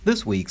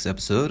This week's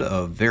episode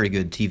of Very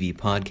Good TV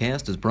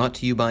Podcast is brought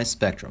to you by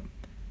Spectrum.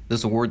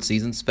 This award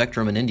season,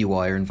 Spectrum and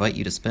IndieWire invite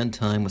you to spend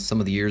time with some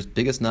of the year's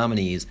biggest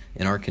nominees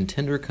in our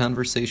Contender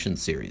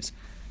Conversations series.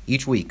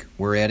 Each week,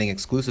 we're adding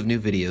exclusive new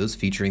videos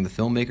featuring the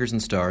filmmakers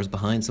and stars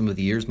behind some of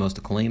the year's most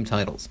acclaimed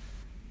titles.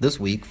 This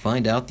week,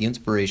 find out the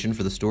inspiration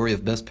for the story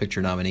of Best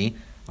Picture nominee,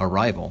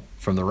 Arrival,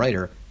 from the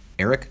writer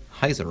Eric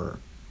Heiserer.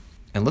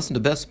 And listen to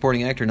Best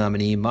Supporting Actor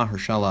nominee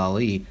Mahershala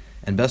Ali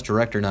and Best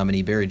Director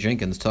nominee Barry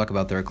Jenkins talk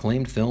about their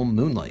acclaimed film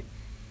Moonlight.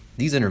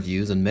 These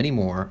interviews and many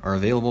more are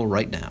available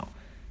right now.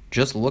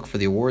 Just look for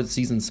the awards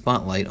season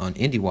spotlight on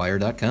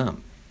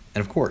IndieWire.com.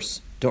 And of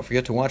course, don't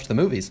forget to watch the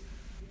movies.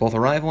 Both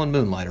Arrival and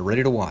Moonlight are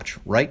ready to watch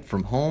right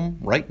from home,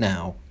 right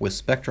now, with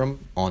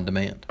Spectrum On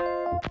Demand.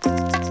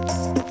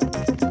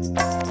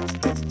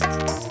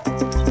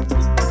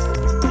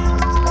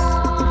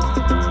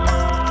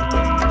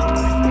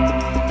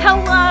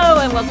 Hello,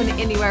 and welcome to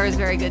IndieWire's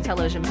Very Good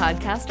Television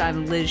Podcast.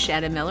 I'm Liz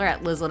Shannon Miller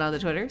at Lizlin on the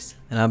Twitters.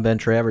 And I'm Ben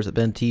Travers at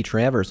Ben T.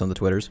 Travers on the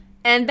Twitters.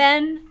 And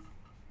Ben,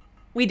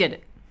 we did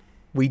it.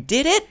 We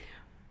did it?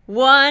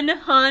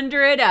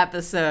 100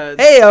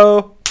 episodes.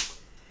 Heyo!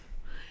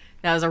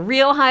 That was a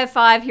real high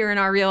five here in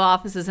our real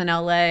offices in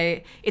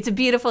LA. It's a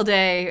beautiful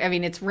day. I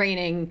mean, it's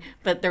raining,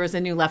 but there was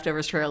a new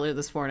Leftovers trailer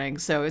this morning.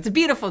 So it's a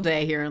beautiful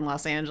day here in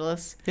Los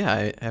Angeles.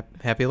 Yeah,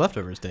 happy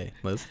Leftovers Day,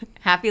 Liz.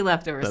 Happy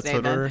Leftovers Day,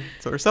 Ben.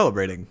 That's what we're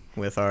celebrating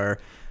with our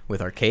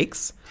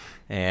cakes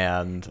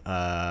and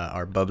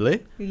our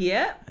bubbly.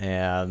 Yeah.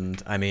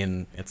 And I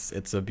mean,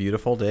 it's a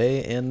beautiful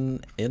day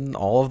in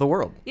all of the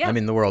world. Yeah. I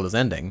mean, the world is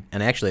ending,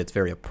 and actually, it's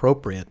very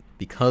appropriate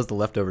because the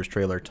Leftovers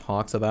trailer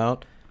talks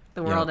about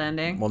The world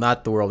ending. Well,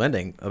 not the world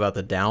ending, about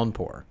the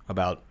downpour,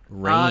 about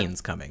rains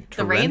coming,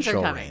 the rains are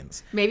torrential coming.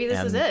 rains. Maybe this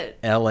And is it.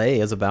 LA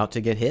is about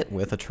to get hit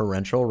with a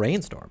torrential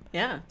rainstorm.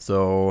 Yeah.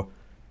 So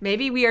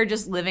Maybe we are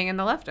just living in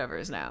the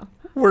leftovers now.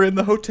 we're in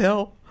the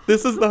hotel.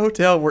 This is the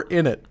hotel. We're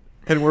in it,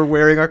 and we're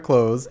wearing our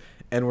clothes,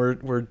 and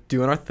we're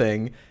doing our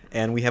thing,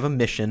 and we have a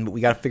mission, but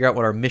we got to figure out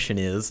what our mission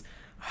is.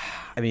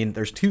 I mean,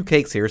 there's 2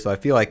 cakes here, so I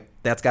feel like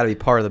that's got to be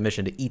part of the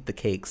mission, to eat the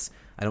cakes.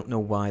 I don't know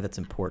why that's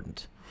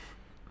important,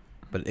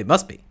 but it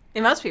must be. It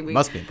must be. It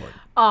must be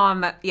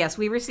important. Yes,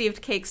 we received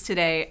cakes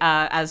today.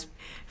 As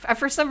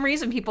for some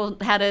reason, people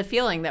had a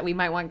feeling that we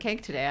might want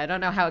cake today. I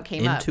don't know how it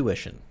came up.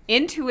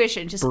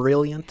 Intuition. Just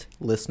Brilliant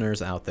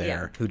listeners out there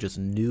Yeah. who just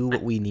knew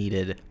what we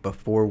needed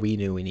before we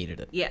knew we needed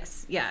it.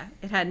 yes, yeah.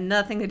 It had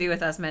nothing to do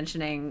with us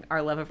mentioning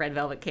our love of red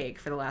velvet cake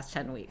for the last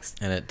 10 weeks.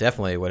 And it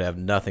definitely would have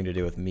nothing to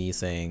do with me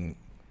saying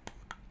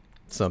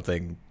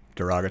something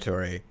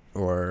derogatory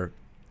or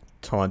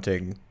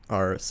taunting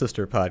our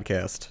sister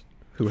podcast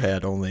who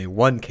had only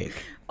 1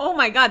 cake. Oh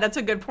my God, that's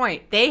a good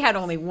point. They had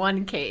only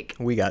 1 cake.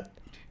 We got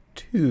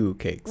 2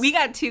 cakes. We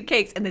got 2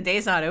 cakes, and the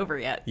day's not over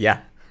yet.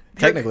 Yeah.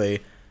 Technically,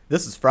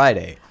 this is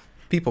Friday.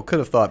 People could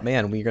have thought,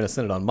 man, we're going to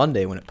send it on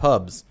Monday when it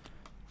pubs.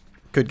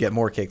 Could get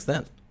more cakes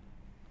then.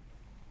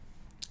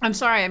 I'm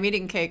sorry, I'm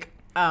eating cake.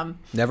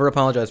 Never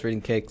apologize for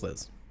eating cake,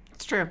 Liz.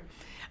 It's true.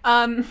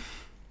 So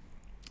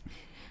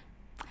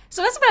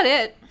that's about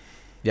it.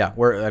 Yeah,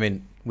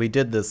 we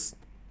did this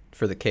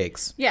for the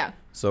cakes. Yeah.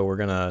 So we're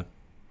going to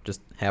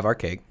just have our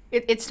cake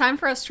It's time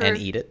for us to and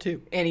eat it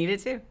too. And eat it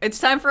too. It's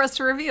time for us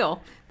to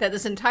reveal that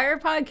this entire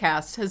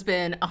podcast has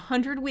been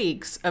 100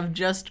 weeks of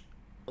just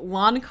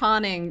lawn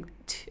conning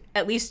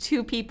at least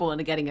 2 people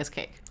into getting us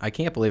cake. I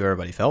can't believe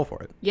everybody fell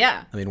for it.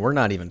 Yeah. I mean, we're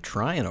not even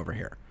trying over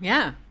here.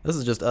 Yeah. This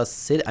is just us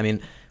sitting. I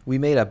mean, we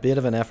made a bit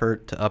of an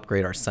effort to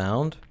upgrade our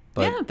sound,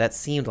 but Yeah. that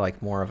seemed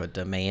like more of a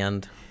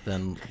demand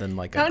than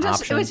like an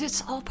option.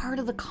 It's all part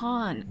of the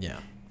con. Yeah.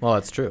 Well,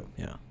 that's true.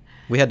 Yeah.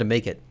 We had to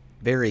make it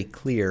very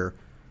clear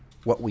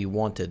what we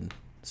wanted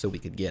so we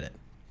could get it.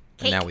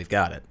 Cake. And now we've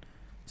got it.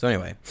 So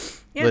anyway,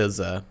 Yeah. Liz,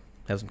 have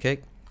some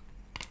cake?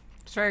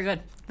 It's very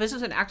good. This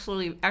is an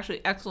actually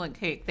excellent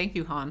cake. Thank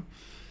you, Han,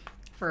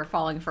 for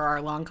falling for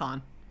our long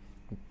con.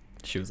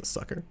 She was a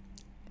sucker.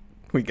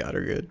 We got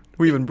her good.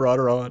 We even brought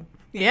her on.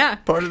 Yeah.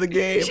 Part of the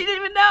game. She didn't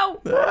even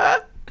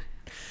know.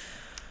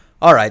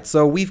 All right,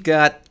 so we've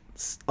got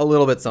a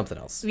little bit something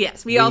else.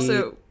 Yes, we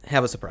also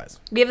have a surprise.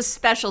 We have a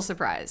special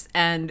surprise,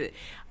 and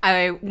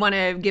I want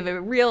to give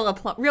a real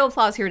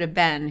applause here to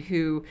Ben,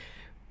 who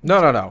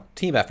No.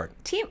 Team effort.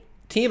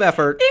 Team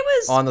effort It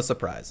was on the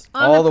surprise.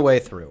 on All the- the way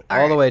through.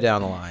 All All the right. way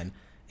down the line.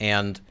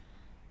 And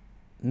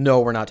no,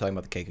 we're not talking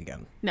about the cake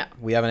again. No.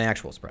 We have an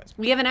actual surprise.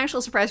 We have an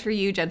actual surprise for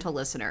you, gentle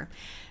listener,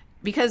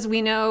 because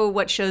we know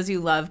what shows you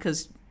love,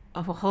 because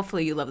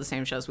hopefully you love the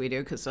same shows we do,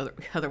 because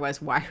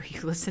otherwise, why are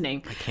you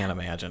listening? I can't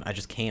imagine. I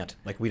just can't.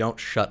 Like, we don't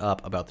shut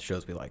up about the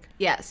shows we like.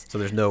 Yes. So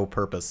there's no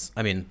purpose.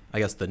 I mean, I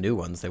guess the new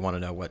ones, they want to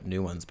know what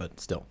new ones, but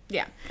still.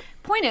 Yeah.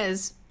 Point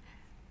is,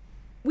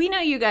 we know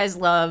you guys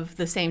love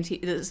the same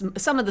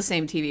some of the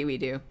same TV we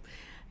do,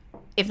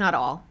 if not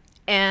all.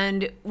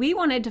 And we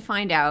wanted to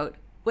find out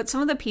what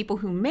some of the people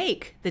who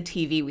make the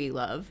TV we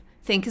love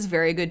think is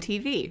very good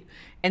TV.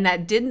 And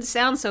that didn't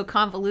sound so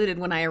convoluted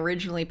when I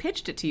originally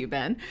pitched it to you,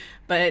 Ben,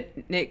 but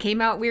it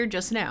came out weird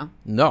just now.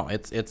 No,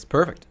 it's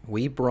perfect.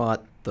 We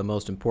brought the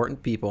most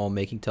important people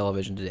making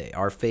television today,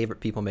 our favorite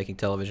people making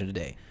television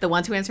today. The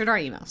ones who answered our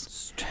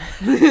emails.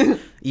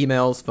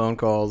 Emails, phone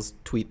calls,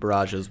 tweet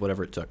barrages,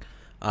 whatever it took.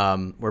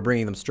 We're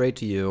bringing them straight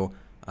to you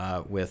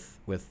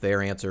with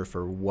their answer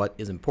for what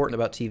is important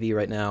about TV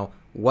right now,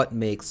 what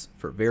makes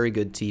for very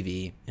good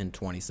TV in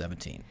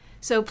 2017.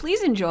 So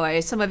please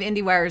enjoy some of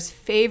IndieWire's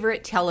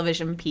favorite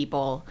television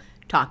people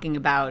talking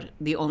about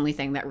the only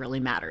thing that really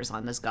matters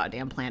on this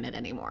goddamn planet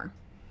anymore.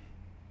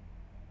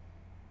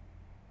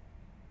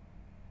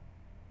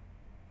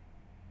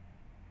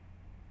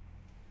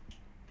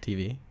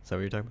 TV? Is that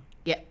what you're talking about?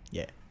 Yeah.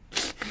 Yeah.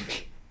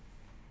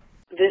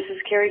 This is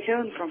Carrie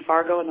Coon from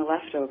Fargo and the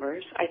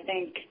Leftovers. I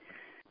think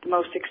the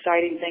most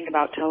exciting thing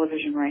about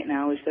television right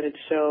now is that it's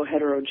so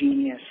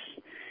heterogeneous.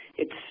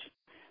 It's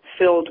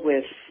filled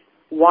with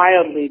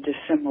wildly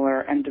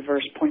dissimilar and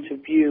diverse points of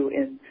view,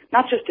 in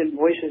not just in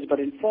voices but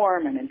in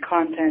form and in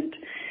content.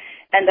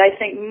 And I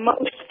think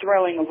most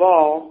thrilling of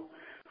all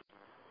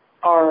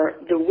are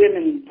the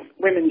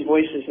women's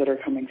voices that are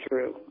coming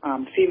through,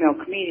 female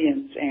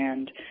comedians,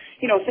 and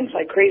things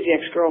like Crazy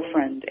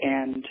Ex-Girlfriend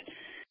and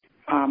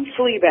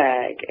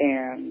Fleabag,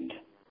 and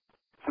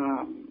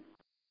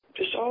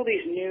just all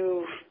these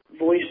new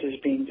voices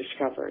being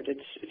discovered.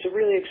 It's a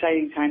really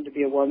exciting time to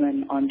be a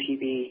woman on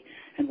TV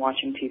and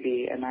watching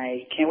TV, and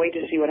I can't wait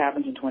to see what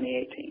happens in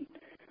 2018.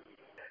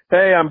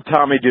 Hey, I'm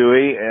Tommy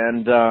Dewey,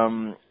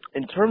 and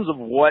in terms of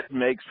what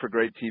makes for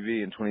great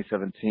TV in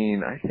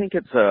 2017, I think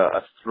it's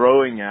a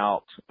throwing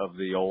out of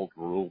the old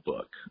rule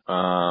book.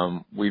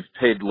 We've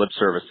paid lip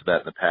service to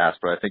that in the past,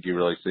 but I think you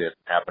really see it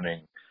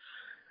happening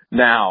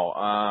now.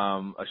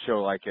 A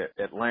show like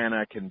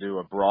Atlanta can do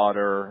a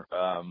broader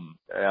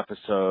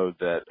episode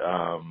that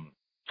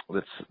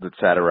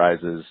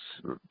satirizes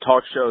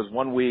talk shows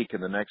one week,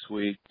 and the next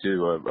week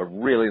do a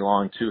really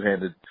long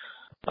two-handed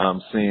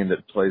scene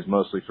that plays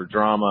mostly for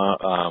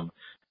drama.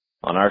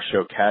 On our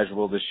show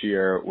Casual this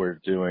year, we're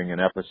doing an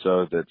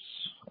episode that's,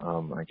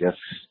 I guess,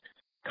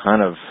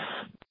 kind of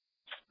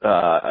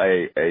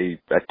a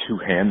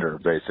two-hander,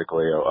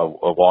 basically,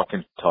 a walk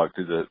and talk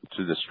through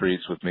the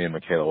streets with me and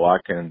Michaela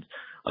Watkins,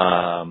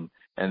 and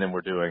then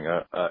we're doing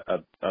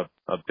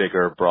a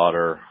bigger,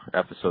 broader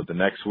episode the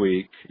next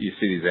week. You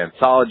see these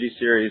anthology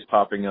series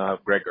popping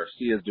up. Greg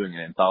Garcia is doing an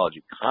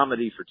anthology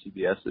comedy for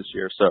TBS this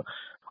year, so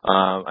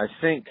I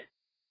think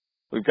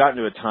we've gotten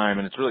to a time,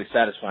 and it's really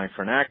satisfying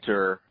for an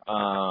actor,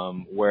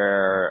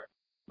 where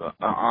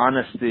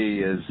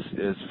honesty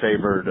is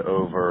favored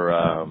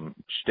over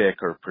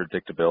shtick or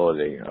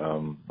predictability.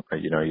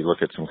 You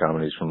look at some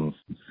comedies from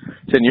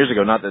 10 years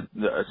ago, not that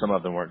some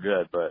of them weren't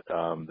good, but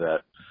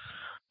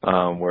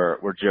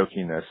where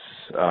jokiness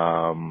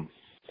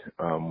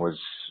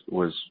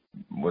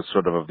was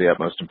sort of the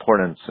utmost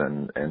importance,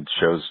 and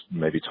shows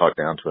maybe talk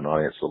down to an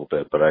audience a little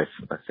bit. But I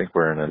think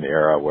we're in an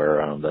era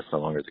where that's no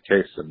longer the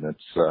case, and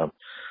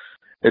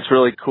it's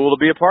really cool to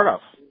be a part of.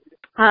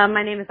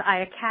 My name is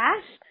Aya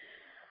Cash.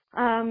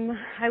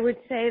 I would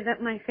say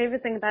that my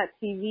favorite thing about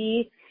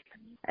TV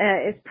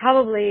is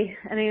probably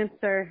an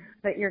answer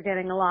that you're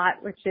getting a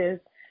lot, which is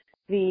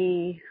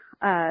the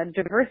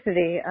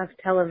diversity of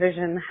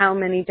television, how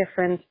many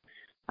different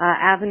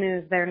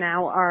avenues there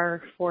now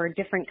are for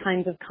different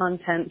kinds of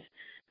content.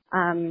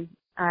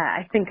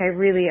 I think I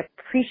really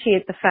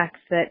appreciate the fact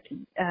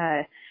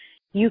that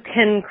you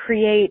can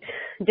create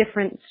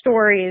different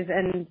stories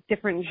and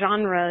different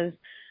genres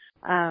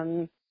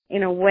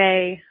in a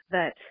way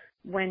that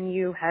when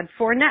you had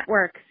 4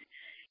 networks,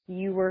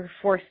 you were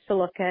forced to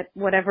look at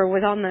whatever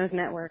was on those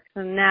networks.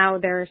 And now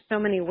there are so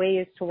many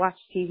ways to watch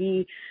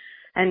TV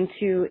and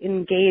to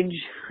engage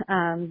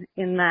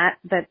in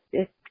that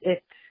it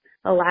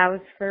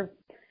allows for,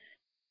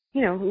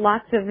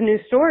 lots of new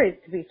stories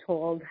to be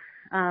told.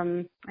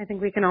 I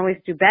think we can always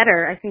do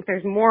better. I think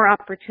there's more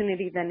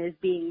opportunity than is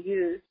being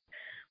used.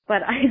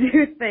 But I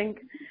do think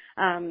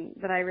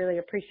that I really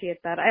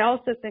appreciate that. I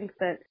also think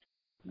that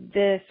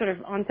the sort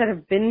of onset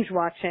of binge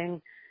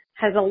watching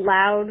has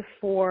allowed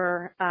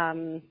for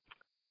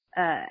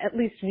at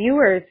least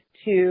viewers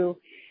to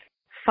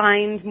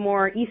find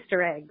more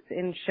Easter eggs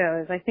in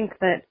shows. I think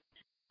that,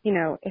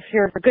 if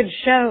you're a good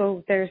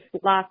show, there's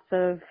lots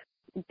of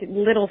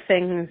little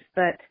things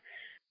that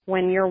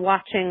when you're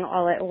watching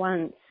all at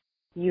once,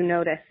 you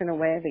notice in a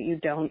way that you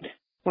don't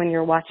when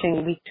you're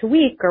watching week to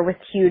week or with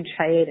huge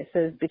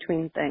hiatuses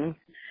between things.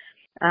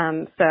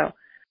 So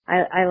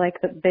I like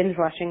the binge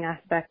watching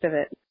aspect of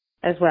it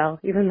as well,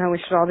 even though we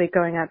should all be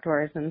going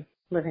outdoors and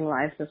living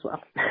lives as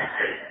well.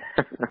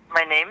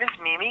 My name is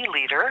Mimi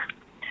Leader,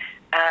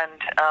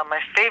 and my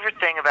favorite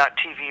thing about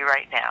TV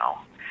right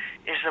now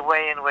is the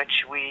way in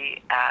which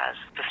we, as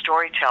the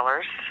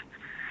storytellers,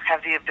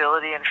 have the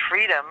ability and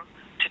freedom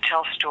to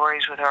tell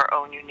stories with our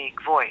own unique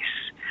voice,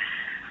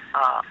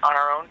 on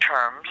our own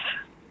terms,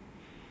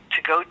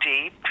 to go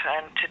deep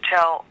and to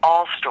tell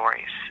all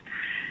stories.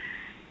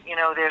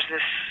 There's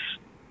this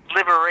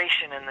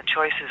liberation in the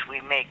choices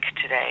we make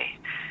today,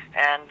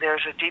 and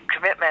there's a deep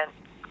commitment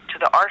to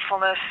the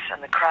artfulness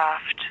and the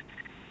craft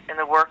in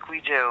the work we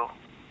do,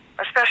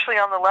 especially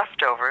on The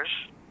Leftovers.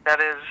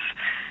 That is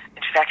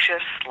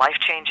infectious,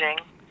 life-changing,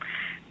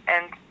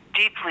 and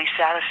deeply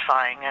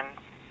satisfying, and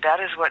that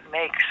is what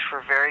makes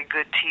for very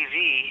good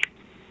TV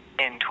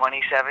in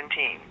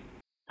 2017.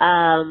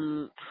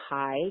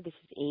 Hi, this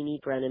is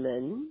Amy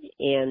Brenneman,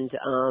 and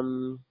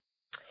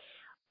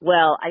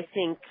well, I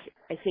think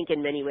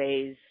in many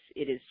ways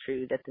it is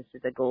true that this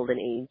is a golden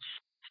age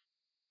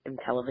in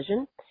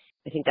television.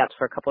 I think that's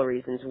for a couple of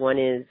reasons. One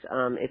is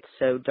it's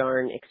so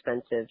darn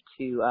expensive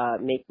to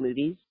make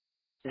movies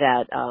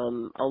that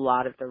a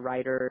lot of the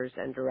writers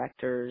and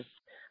directors,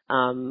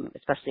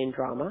 especially in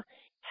drama,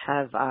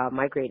 have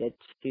migrated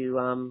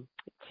to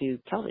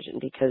television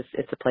because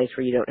it's a place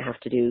where you don't have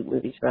to do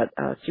movies about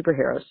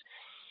superheroes.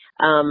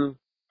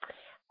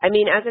 I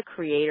mean, as a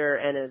creator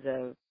and as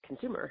a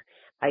consumer,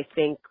 I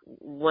think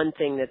one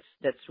thing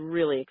that's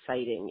really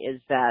exciting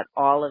is that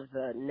all of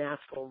the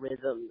natural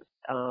rhythms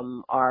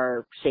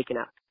are shaken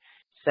up.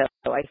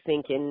 So I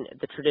think in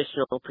the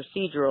traditional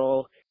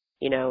procedural,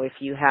 if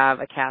you have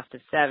a cast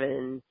of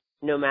 7,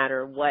 no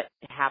matter what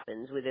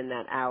happens within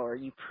that hour,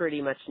 you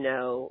pretty much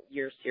know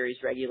your series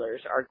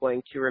regulars are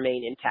going to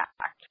remain intact.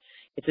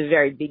 It's a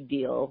very big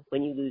deal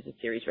when you lose a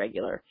series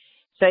regular.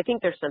 So I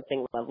think there's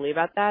something lovely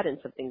about that and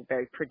something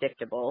very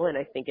predictable. And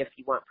I think if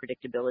you want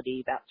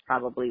predictability, that's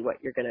probably what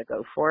you're going to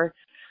go for.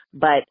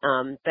 But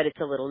it's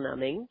a little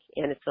numbing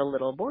and it's a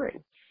little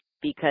boring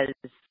because,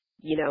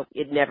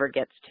 it never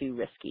gets too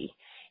risky.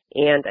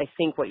 And I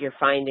think what you're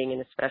finding,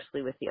 and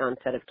especially with the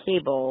onset of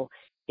cable,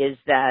 is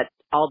that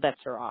all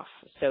bets are off.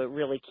 So it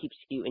really keeps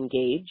you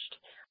engaged.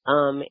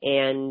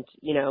 And,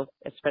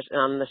 especially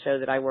on the show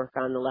that I work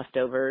on, The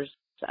Leftovers,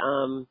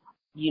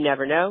 you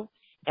never know.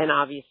 And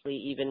obviously,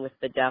 even with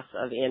the death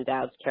of Ann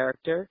Dowd's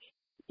character,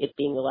 it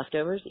being The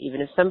Leftovers,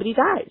 even if somebody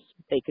dies,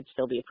 they could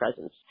still be a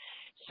presence.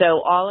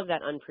 So all of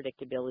that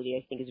unpredictability,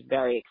 I think, is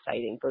very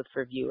exciting, both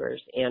for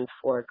viewers and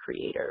for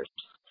creators.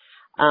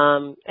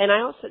 And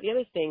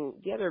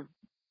the other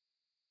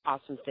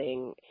awesome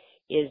thing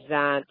is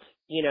that,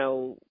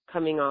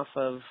 coming off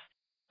of,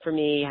 for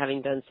me,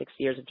 having done 6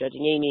 years of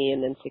Judging Amy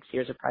and then 6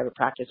 years of private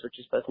practice, which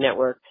is both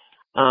network,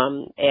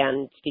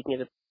 and speaking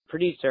as a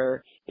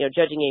producer,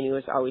 Judging Amy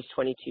was always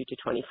 22 to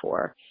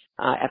 24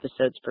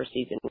 episodes per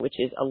season, which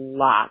is a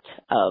lot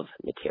of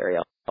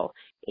material.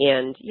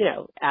 And,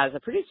 as a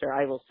producer,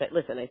 I will say,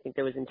 listen, I think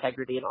there was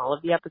integrity in all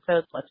of the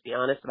episodes. Let's be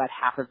honest, about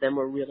half of them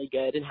were really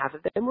good and half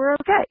of them were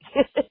okay.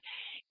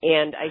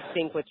 And I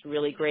think what's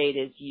really great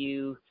is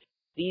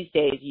these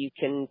days you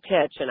can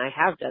pitch, and I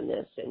have done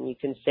this, and you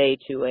can say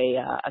to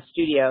a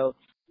studio,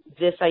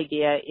 this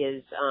idea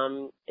is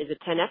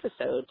a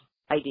 10-episode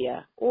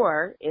idea,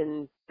 or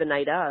in the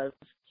night of,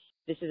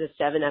 this is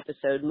a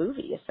 7-episode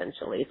movie,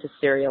 essentially. It's a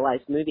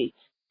serialized movie.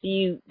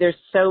 There's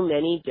so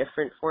many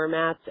different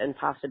formats and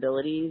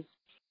possibilities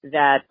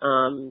that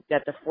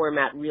the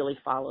format really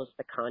follows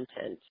the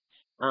content.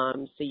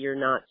 So you're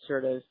not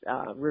sort of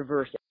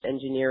reverse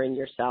engineering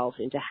yourself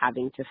into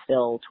having to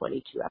fill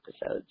 22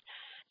 episodes.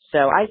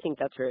 So I think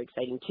that's very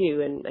exciting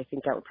too, and I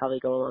think that would probably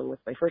go along with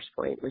my first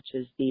point, which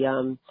is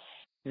the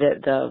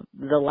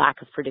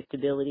lack of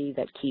predictability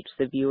that keeps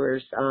the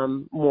viewers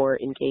more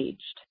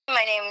engaged.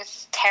 My name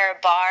is Tara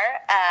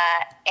Barr,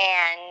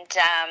 and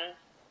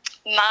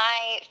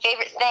my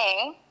favorite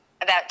thing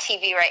about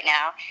TV right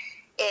now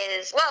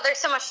is, well, there's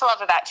so much to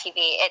love about TV.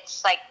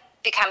 It's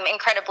become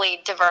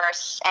incredibly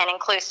diverse and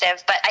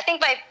inclusive, but I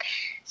think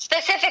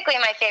specifically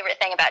my favorite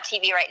thing about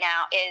TV right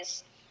now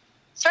is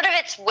sort of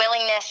its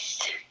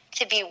willingness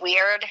to be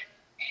weird.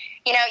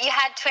 You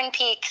had Twin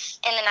Peaks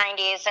in the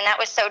 90s, and that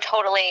was so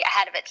totally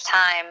ahead of its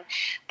time.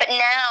 But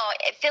now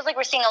it feels like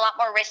we're seeing a lot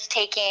more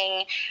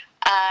risk-taking,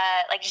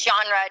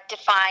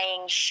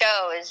 genre-defying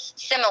shows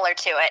similar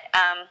to it.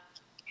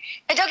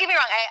 And don't get me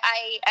wrong,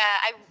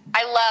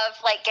 I love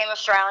Game of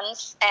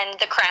Thrones and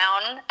The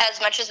Crown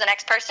as much as the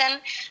next person,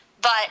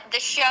 but the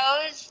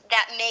shows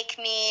that make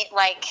me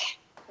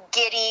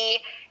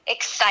giddy,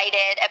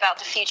 excited about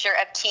the future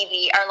of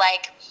TV are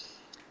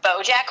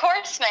BoJack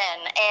Horseman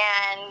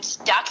and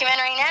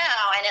Documentary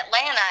Now and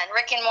Atlanta and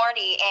Rick and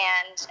Morty,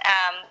 and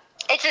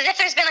it's as if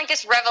there's been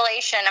this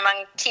revelation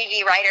among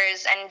TV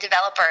writers and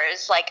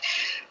developers,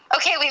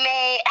 okay, we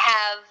may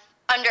have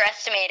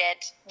underestimated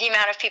the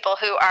amount of people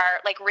who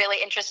are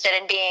really interested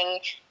in being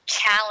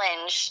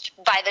challenged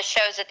by the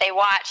shows that they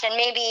watch, and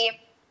maybe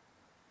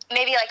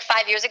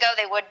 5 years ago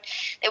they would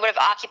have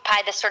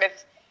occupied this sort of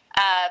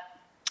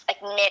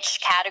niche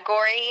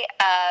category,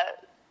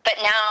 but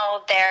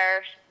now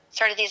they're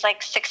sort of these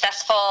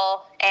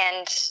successful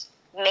and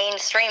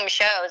mainstream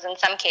shows in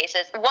some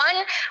cases.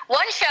 One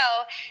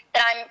show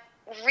that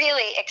I'm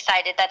really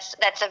excited,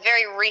 that's a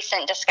very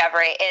recent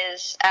discovery,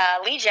 is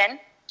Legion.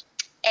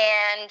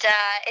 And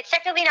it's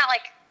technically not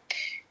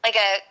like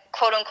a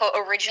quote-unquote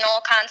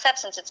original concept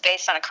since it's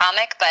based on a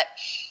comic, but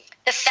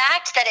the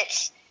fact that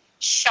it's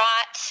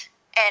shot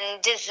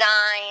and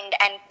designed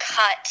and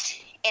cut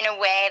in a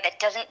way that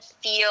doesn't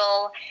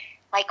feel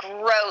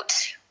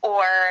rote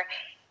or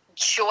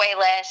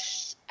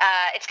joyless.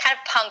 It's kind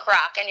of punk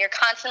rock, and you're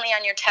constantly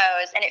on your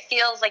toes, and it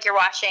feels like you're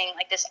watching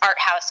this art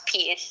house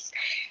piece.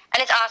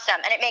 and it's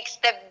awesome, and it makes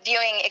the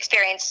viewing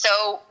experience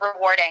so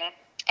rewarding.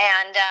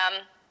 And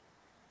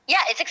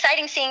it's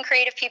exciting seeing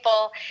creative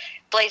people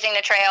blazing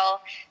the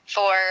trail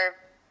for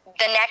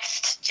the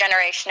next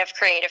generation of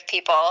creative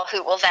people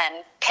who will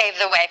then pave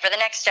the way for the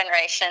next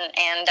generation.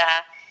 And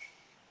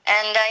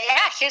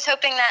here's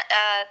hoping that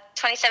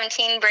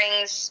 2017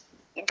 brings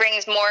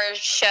more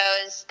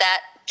shows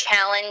that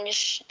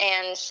challenge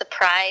and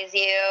surprise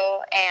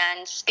you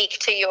and speak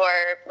to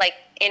your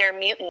inner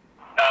mutant.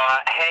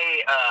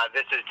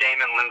 This is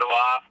Damon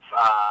Lindelof.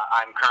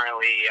 I'm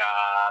currently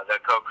the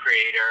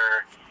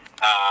co-creator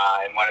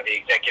and one of the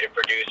executive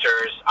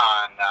producers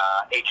on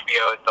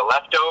HBO's The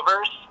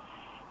Leftovers.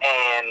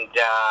 And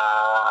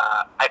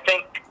I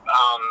think,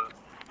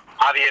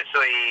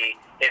 obviously,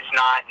 it's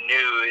not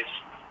news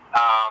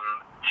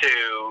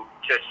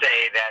to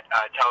say that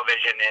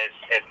television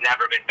has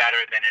never been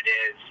better than it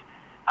is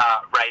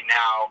right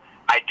now.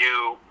 I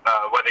do,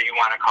 whether you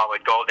want to call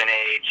it golden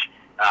age,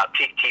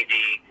 peak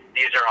TV,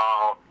 these are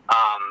all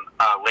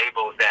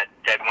labels that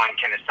one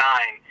can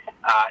assign.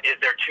 Is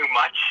there too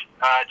much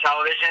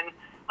television?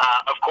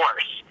 Of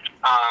course.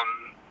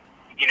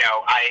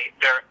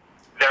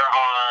 There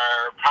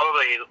are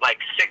probably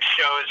 6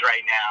 shows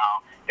right now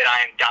that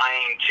I am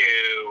dying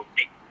to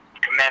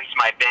commence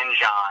my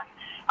binge on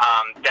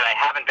that I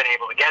haven't been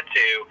able to get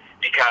to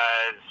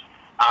because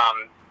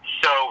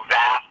so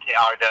vast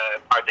are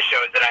the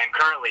shows that I am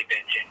currently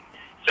binging.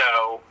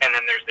 So, and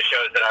then there's the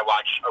shows that I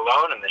watch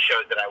alone and the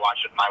shows that I watch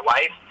with my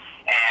wife.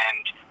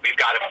 And we've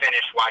got to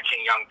finish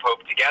watching Young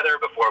Pope together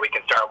before we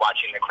can start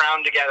watching The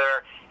Crown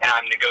together. And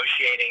I'm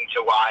negotiating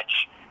to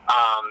watch,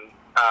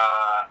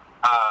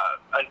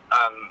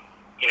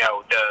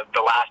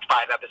 the last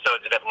 5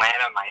 episodes of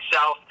Atlanta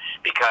myself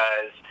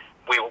because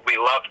we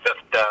loved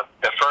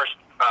the first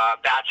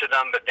batch of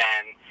them, but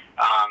then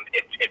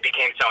it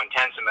became so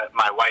intense, and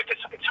my wife,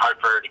 it's hard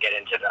for her to get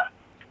into the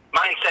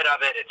mindset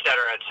of it, et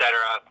cetera, et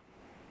cetera.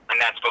 And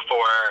that's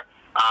before,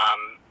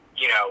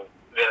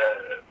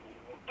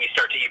 we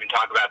start to even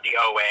talk about the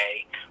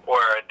OA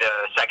or the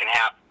second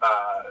half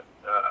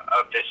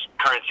of this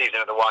current season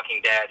of The Walking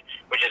Dead,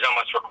 which is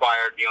almost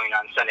required viewing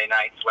on Sunday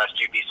nights lest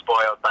you be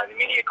spoiled by the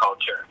media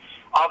culture.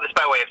 All this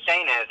by way of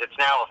saying is it's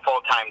now a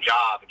full-time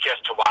job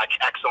just to watch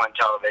excellent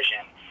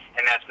television,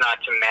 and that's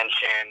not to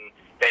mention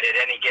that at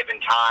any given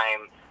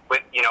time,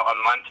 with a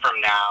month from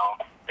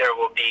now, there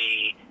will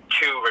be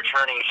 2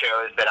 returning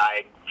shows that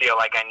I feel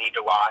like I need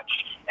to watch,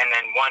 and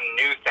then one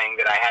new thing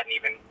that I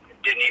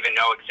didn't even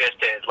know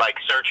existed, like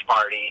Search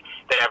Party,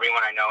 that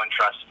everyone I know and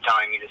trust is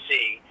telling me to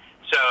see.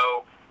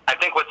 So I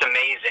think what's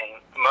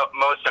amazing,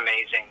 most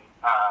amazing,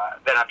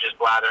 that I'm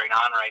just blathering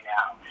on right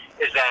now,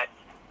 is that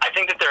I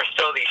think that there are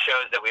still these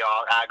shows that we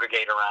all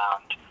aggregate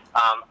around.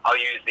 I'll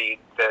use the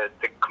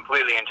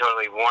completely and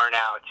totally worn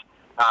out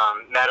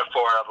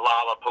metaphor of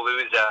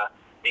Lollapalooza,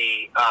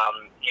 the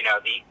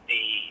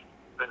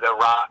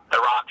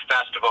rock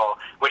festival,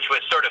 which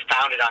was sort of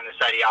founded on this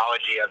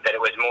ideology of that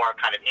it was more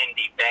kind of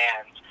indie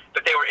bands,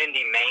 but they were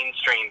indie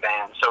mainstream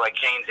bands, so like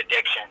Jane's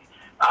Addiction,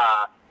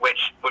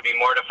 which would be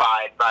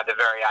mortified by the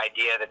very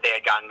idea that they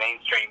had gone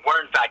mainstream, were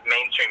in fact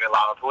mainstream at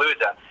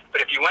Lollapalooza. But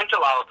if you went to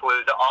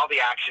Lollapalooza, all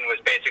the action was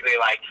basically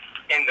like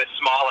in the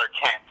smaller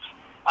tents,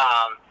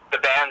 the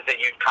bands that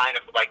you'd kind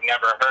of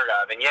never heard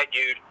of, and yet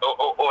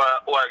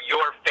or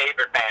your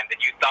favorite band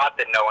that you thought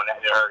that no one had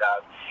heard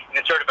of. And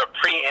in sort of a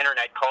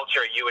pre-internet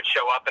culture, you would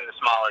show up in the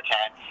smaller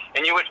tent,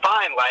 and you would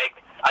find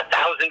 1,000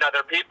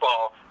 other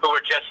people who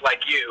were just like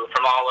you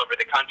from all over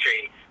the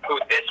country, who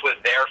this was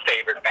their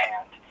favorite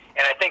band.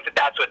 And I think that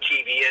that's what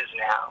TV is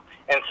now.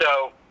 And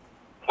so,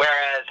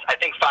 whereas I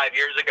think 5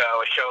 years ago,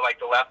 a show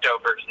like The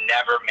Leftovers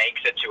never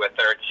makes it to a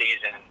 3rd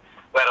season,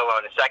 let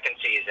alone a 2nd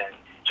season,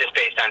 just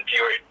based on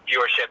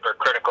viewership or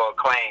critical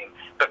acclaim.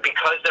 But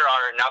because there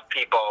are enough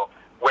people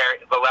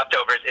where The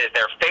Leftovers is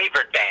their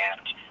favorite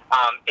band,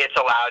 it's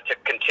allowed to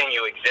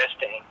continue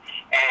existing.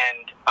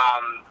 And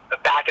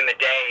back in the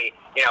day,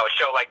 a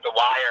show like The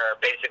Wire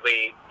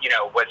basically,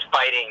 was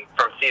fighting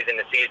from season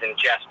to season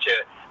just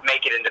to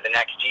make it into the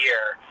next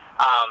year.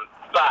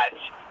 But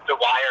The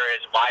Wire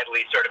is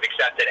widely sort of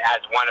accepted as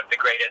one of the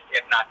greatest,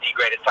 if not the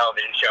greatest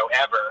television show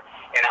ever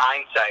in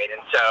hindsight.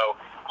 And so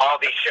all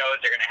these shows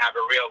are going to have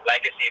a real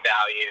legacy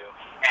value,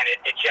 and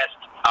it just,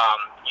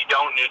 you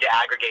don't need to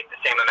aggregate the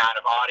same amount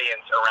of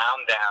audience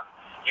around them.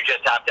 You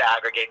just have to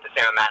aggregate the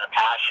same amount of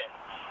passion.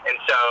 And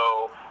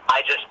so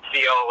I just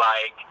feel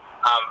like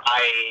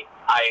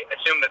I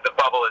assume that the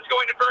bubble is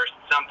going to burst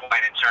at some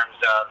point in terms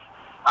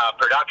of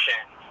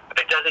production, but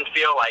it doesn't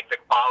feel like the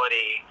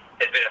quality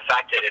has been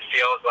affected. It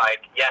feels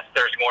like, yes,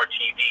 there's more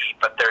TV,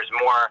 but there's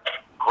more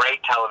great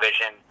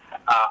television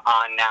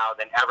on now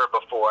than ever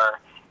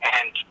before.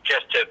 And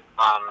just to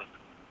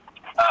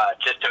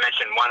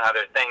mention one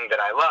other thing that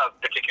I love,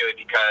 particularly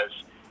because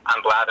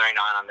I'm blathering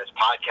on this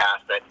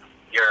podcast that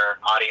your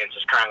audience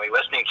is currently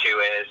listening to,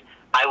 is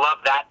I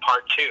love that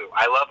part too.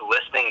 I love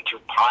listening to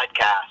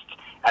podcasts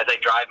as I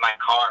drive my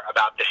car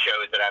about the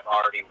shows that I've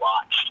already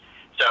watched.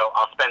 So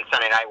I'll spend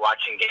Sunday night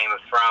watching Game of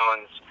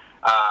Thrones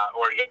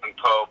or Young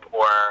Pope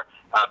or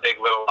Big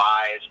Little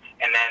Lies,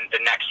 and then the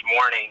next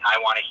morning I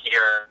want to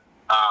hear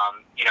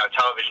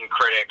television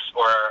critics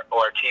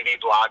or TV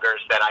bloggers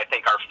that I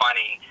think are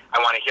funny. I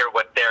want to hear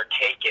what their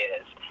take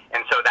is,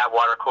 and so that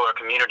water cooler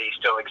community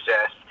still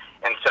exists,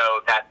 and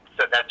so that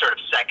sort of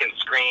second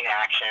screen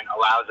action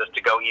allows us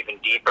to go even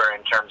deeper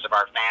in terms of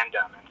our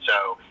fandom, and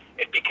so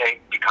it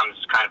becomes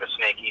kind of a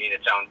snake eating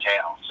its own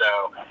tail.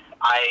 So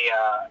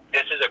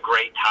this is a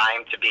great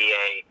time to be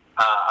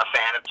a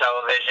fan of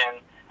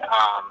television.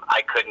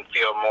 I couldn't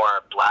feel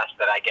more blessed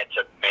that I get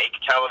to make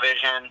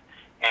television.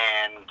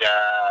 And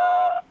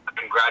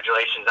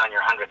congratulations on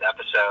your 100th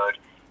episode.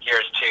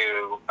 Here's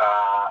to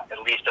at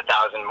least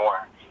 1,000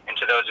 more. And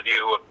to those of you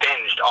who have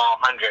binged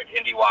all 100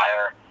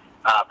 IndieWire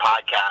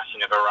podcasts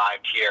and have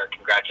arrived here,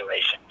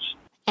 congratulations.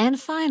 And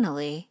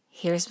finally,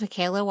 here's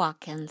Michaela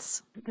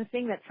Watkins. The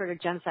thing that sort of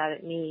jumps out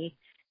at me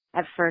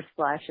at first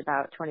blush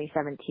about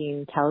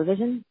 2017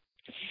 television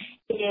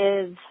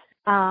is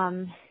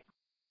I'm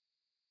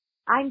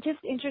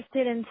just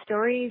interested in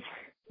stories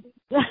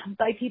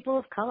by people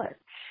of color.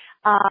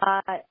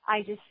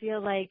 I just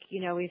feel like,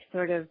 we've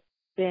sort of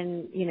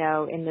been,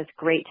 in this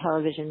great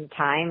television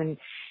time, and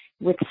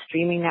with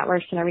streaming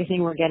networks and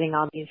everything, we're getting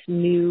all these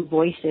new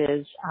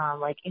voices,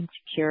 like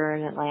Insecure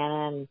in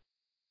Atlanta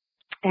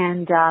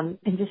and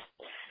just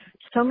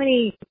so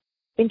many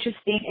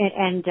interesting,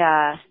 and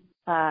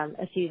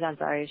Aziz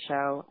Ansari's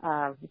show,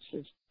 which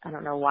is, I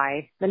don't know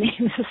why the name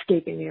is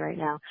escaping me right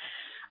now.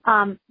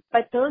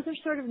 But those are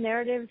sort of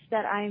narratives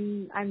that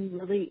I'm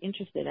really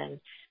interested in.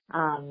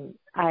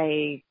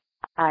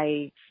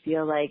 I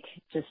feel like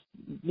just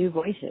new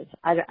voices.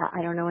 I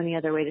don't know any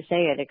other way to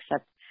say it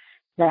except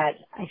that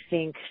I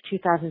think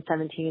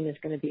 2017 is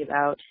going to be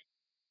about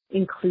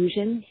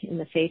inclusion in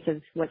the face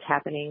of what's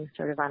happening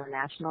sort of on a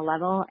national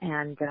level.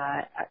 And,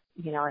 I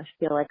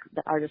feel like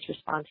the artist's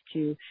response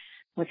to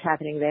what's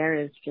happening there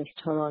is just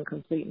total and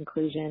complete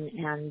inclusion.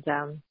 And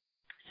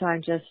so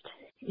I'm just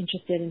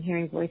interested in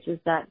hearing voices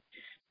that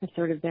have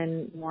sort of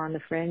been more on the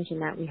fringe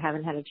and that we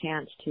haven't had a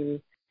chance to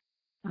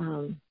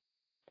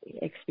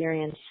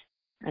experience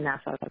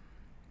enough of it.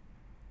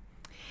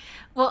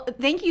 Well,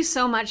 thank you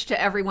so much to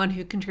everyone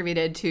who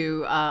contributed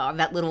to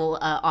that little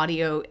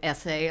audio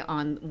essay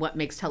on what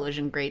makes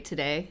television great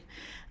today.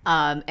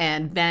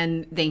 And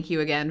Ben, thank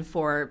you again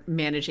for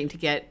managing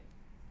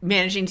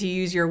to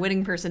use your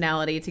winning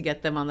personality to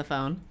get them on the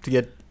phone. To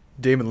get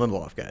Damon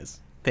Lindelof, guys.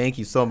 Thank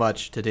you so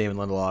much to Damon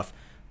Lindelof,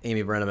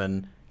 Amy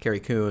Brenneman, Carrie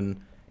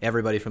Coon,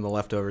 everybody from The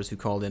Leftovers who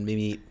called in,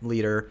 Mimi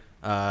Leader.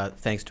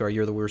 Thanks to our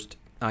You're the Worst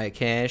Aya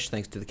Cash.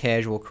 Thanks to the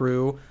Casual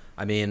crew.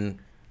 I mean,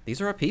 these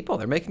are our people.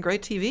 They're making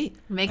great TV.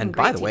 And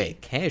by the way,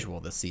 Casual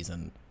this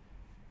season,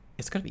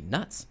 it's going to be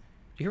nuts.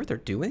 Do you hear what they're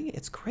doing?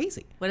 It's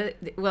crazy.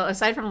 Well,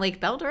 aside from Lake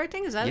Bell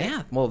directing, is that it?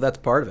 Yeah, well, that's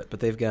part of it.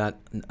 But they've got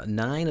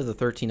 9 of the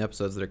 13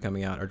 episodes that are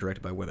coming out are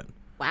directed by women.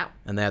 Wow.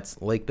 And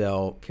that's Lake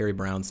Bell, Carrie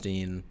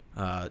Brownstein,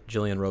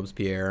 Jillian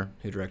Robespierre,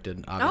 who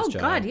directed Obvious Child. Oh,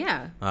 God,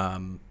 yeah.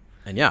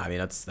 And yeah, I mean,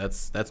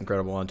 that's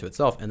incredible unto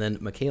itself. And then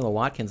Michaela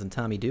Watkins and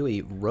Tommy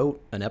Dewey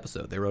wrote an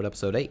episode. They wrote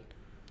episode 8.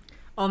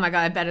 Oh my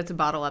God, I bet it's a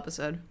bottle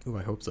episode. Ooh,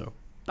 I hope so.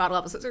 Bottle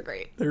episodes are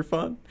great. They're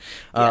fun.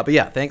 But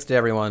yeah, thanks to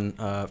everyone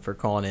for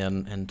calling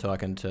in and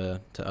talking to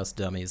us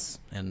dummies,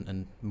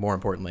 and more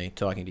importantly,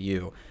 talking to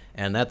you.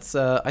 And that's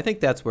I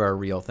think that's where our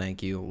real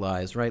thank you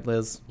lies, right,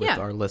 Liz? With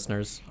our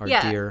listeners, our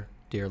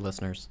dear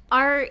listeners.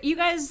 You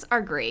guys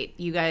are great.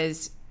 You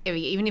guys,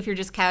 even if you're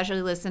just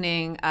casually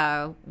listening,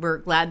 we're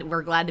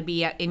glad to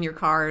be in your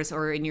cars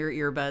or in your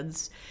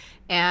earbuds.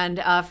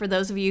 And for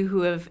those of you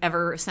who have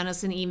ever sent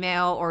us an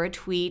email or a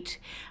tweet,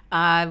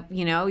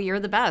 you're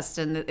the best,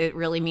 and it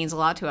really means a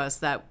lot to us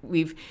that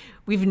we've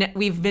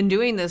been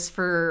doing this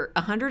for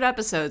 100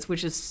 episodes,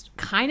 which is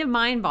kind of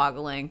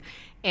mind-boggling,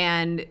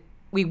 and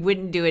we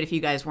wouldn't do it if you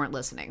guys weren't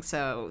listening.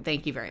 So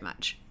thank you very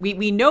much.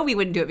 We know we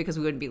wouldn't do it because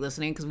we wouldn't be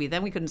listening, because we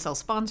couldn't sell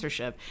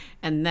sponsorship,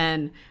 and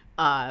then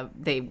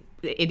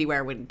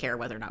IndieWire wouldn't care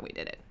whether or not we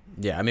did it.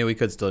 Yeah, I mean, we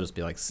could still just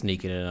be like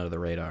sneaking in under the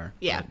radar.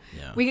 Yeah,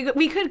 but,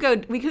 we could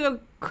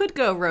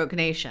go Rogue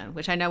Nation,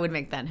 which I know would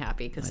make Ben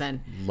happy, because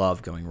then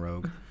love going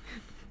rogue.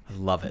 I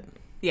love it.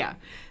 Yeah,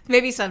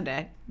 maybe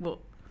someday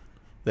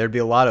there'd be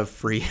a lot of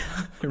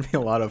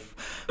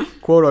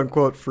quote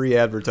unquote free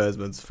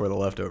advertisements for The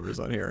Leftovers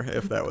on here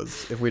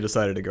if we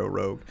decided to go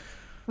rogue.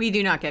 We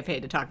do not get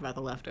paid to talk about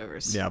The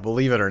Leftovers. Yeah,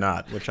 believe it or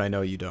not, which I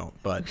know you don't,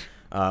 but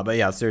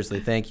yeah, seriously,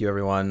 thank you,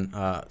 everyone.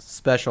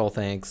 Special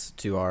thanks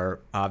to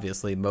our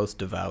obviously most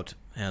devout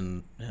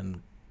and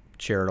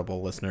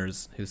charitable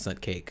listeners who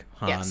sent cake.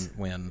 Han,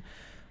 Wynn.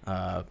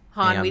 Han,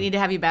 Ann. we need to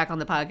have you back on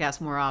the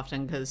podcast more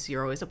often, because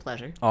you're always a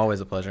pleasure. Always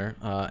a pleasure.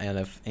 And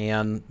if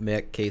Ann,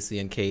 Mick, Casey,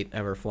 and Kate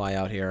ever fly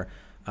out here,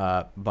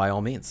 by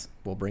all means,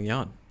 we'll bring you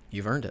on.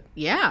 You've earned it.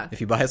 Yeah.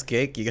 If you buy us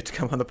cake, you get to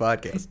come on the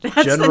podcast.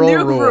 That's General the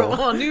new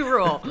rule. New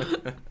rule.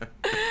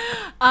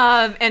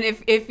 And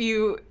if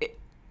you...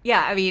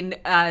 Yeah, I mean,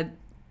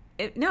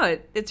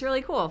 it's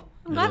really cool.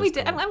 I'm glad we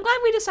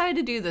decided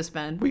to do this,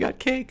 Ben. We got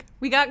cake.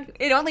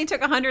 It only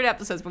took 100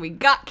 episodes, but we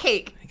got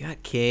cake. We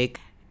got cake.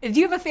 Do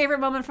you have a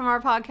favorite moment from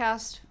our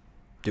podcast?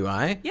 Do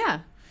I? Yeah.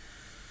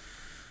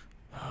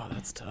 Oh,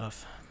 that's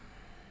tough.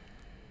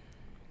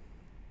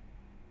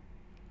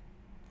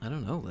 I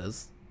don't know,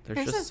 Liz.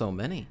 There's just so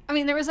many. I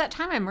mean, there was that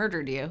time I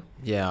murdered you.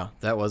 Yeah,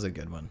 that was a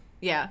good one.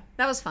 Yeah,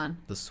 that was fun.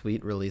 The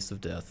sweet release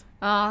of death.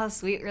 Oh,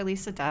 sweet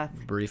release of death.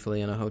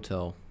 Briefly in a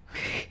hotel.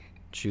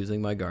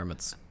 Choosing my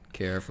garments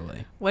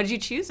carefully. What did you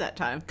choose that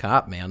time?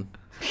 Cop, man.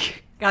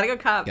 Gotta go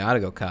cop. Gotta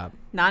go cop.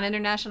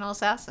 Non-international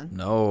assassin.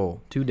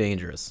 No, too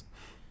dangerous.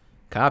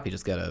 Cop, you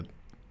just gotta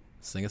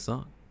sing a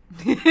song.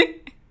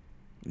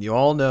 You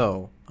all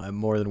know I'm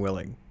more than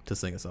willing to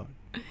sing a song.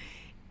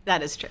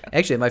 That is true.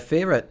 Actually, my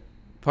favorite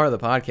part of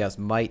the podcast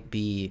might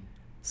be,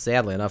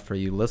 sadly enough for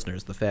you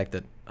listeners, the fact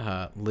that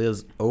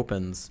Liz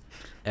opens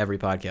every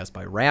podcast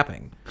by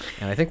rapping.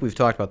 And I think we've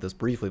talked about this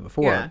briefly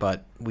before,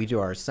 but we do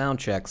our sound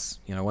checks,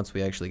 once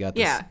we actually got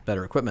this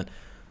better equipment.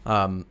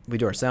 We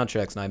do our sound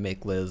checks, and I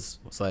make Liz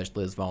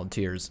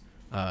volunteers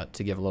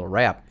to give a little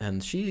rap,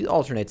 and she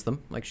alternates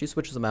them. Like, she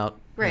switches them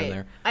out here and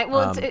there.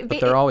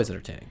 But they're always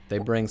entertaining. They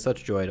bring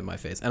such joy to my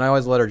face, and I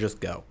always let her just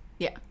go.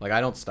 Yeah. Like,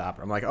 I don't stop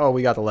her. I'm like, oh,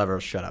 we got the lever,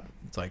 shut up.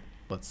 It's like,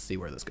 let's see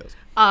where this goes.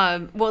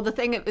 Well, the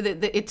thing,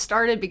 it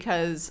started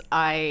because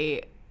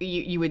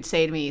you would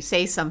say to me,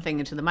 say something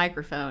into the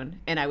microphone,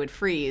 and I would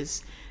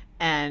freeze.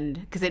 And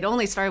because it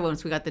only started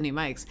once we got the new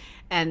mics,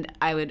 and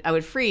I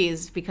would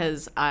freeze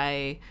because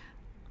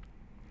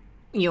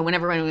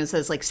whenever anyone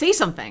says, like, say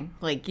something,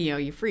 like,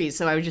 you freeze.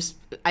 So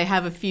I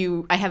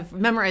have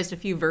memorized a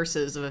few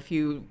verses of a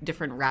few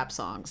different rap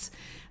songs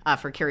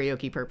for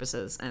karaoke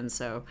purposes. And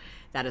so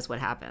that is what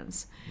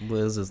happens.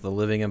 Liz is the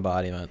living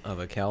embodiment of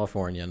a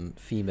Californian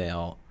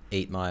female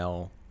 8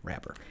 Mile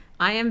rapper.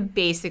 I am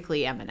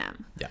basically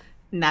Eminem. Yeah.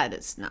 And that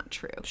is not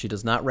true. She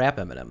does not rap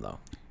Eminem, though.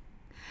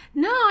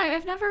 No,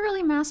 I've never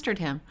really mastered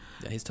him.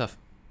 Yeah, he's tough.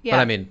 Yeah.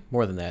 But I mean,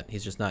 more than that,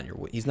 he's not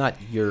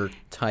your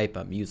type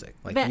of music.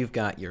 Like, you've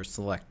got your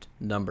select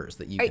numbers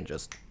that you can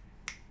just.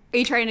 Are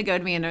you trying to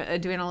goad me into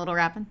doing a little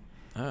rapping?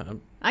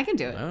 I can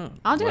do it.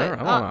 I'll do it.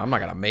 I'm not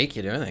gonna make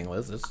you do anything,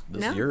 Liz. This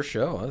is your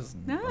show.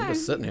 I'm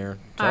just sitting here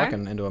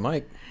talking into a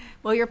mic.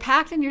 Well, you're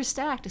packed and you're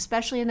stacked,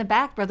 especially in the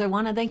back, brother.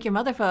 Want to thank your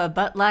mother for a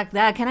butt like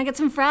that. Can I get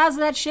some fries of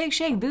that shake,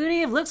 shake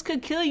booty? If looks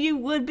could kill you,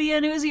 would be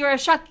an Uzi or a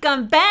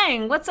shotgun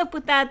bang. What's up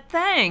with that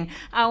thing?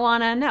 I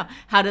want to know.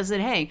 How does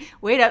it hang?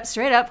 Wait up,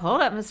 straight up,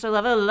 hold up, Mr.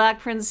 Lover. Like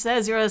Prince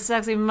says, you're a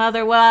sexy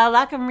mother. Well, I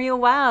like 'em real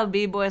wild.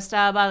 B-boy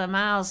style by the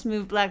mile.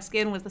 Smooth black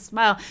skin with a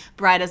smile.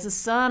 Bright as the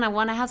sun. I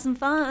want to have some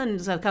fun.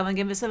 So come and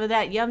give me some of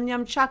that yum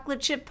yum chocolate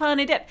chip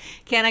honey dip.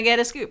 Can I get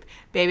a scoop?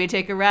 Baby,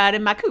 take a ride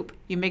in my coupe.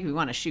 You make me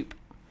want to shoot.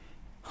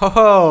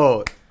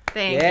 Oh,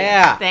 Thank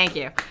you. Thank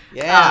you.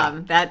 Yeah.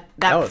 That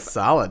was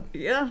solid.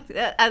 Yeah,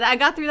 I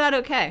got through that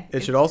okay.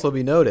 It should also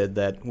be noted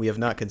that we have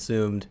not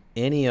consumed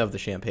any of the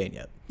champagne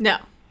yet. No.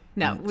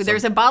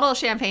 There's a bottle of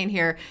champagne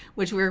here,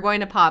 which we were going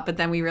to pop, but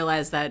then we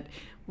realized that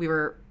we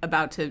were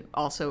about to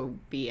also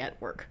be at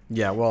work.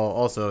 Yeah, well,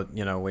 also,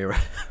 we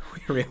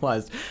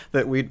realized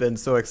that we'd been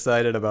so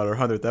excited about our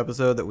 100th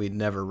episode that we'd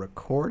never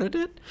recorded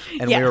it,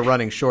 and we were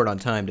running short on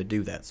time to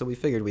do that. So we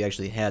figured we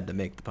actually had to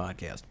make the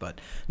podcast. But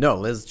no,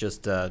 Liz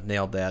just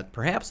nailed that,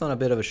 perhaps on a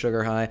bit of a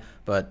sugar high,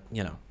 but,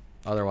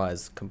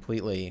 otherwise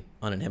completely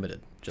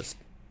uninhibited. Just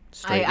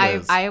straight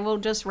Liz. I will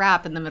just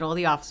rap in the middle of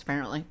the office,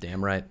 apparently.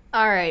 Damn right.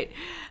 All right.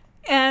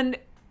 And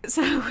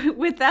so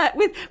with that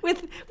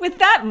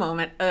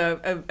moment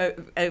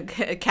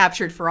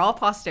captured for all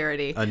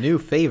posterity, a new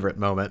favorite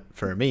moment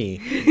for me.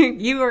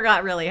 You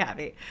got really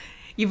happy.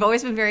 You've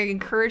always been very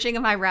encouraging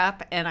of my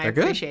rap, and I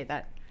appreciate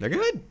that. They're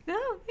good.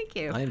 Oh, thank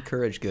you. I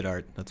encourage good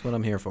art. That's what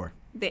I'm here for.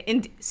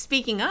 And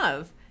speaking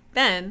of,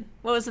 Ben,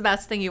 what was the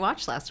best thing you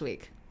watched last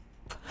week?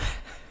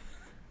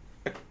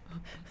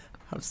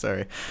 I'm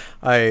sorry.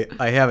 I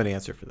have an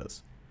answer for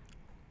this.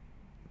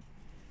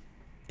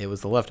 It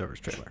was the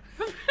Leftovers trailer.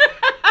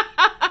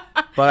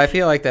 But I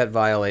feel like that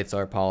violates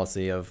our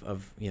policy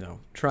of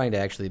trying to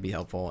actually be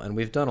helpful. And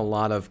we've done a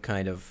lot of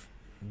kind of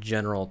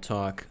general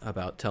talk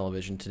about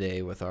television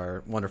today with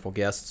our wonderful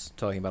guests,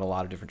 talking about a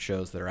lot of different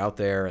shows that are out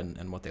there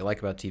and what they like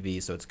about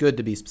TV. So it's good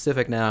to be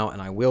specific now,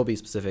 and I will be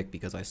specific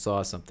because I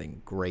saw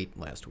something great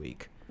last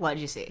week. What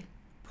did you see?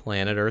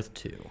 Planet Earth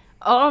 2.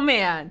 Oh,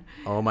 man.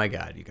 Oh, my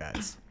God, you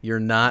guys. You're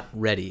not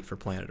ready for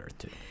Planet Earth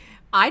 2.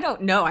 I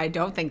don't know. I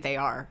don't think they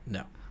are.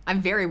 No. I'm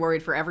very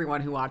worried for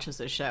everyone who watches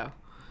this show.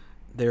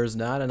 There's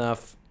not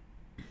enough.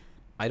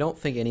 I don't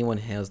think anyone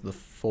has the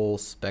full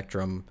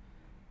spectrum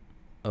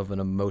of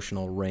an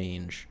emotional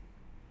range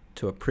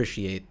to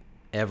appreciate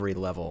every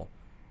level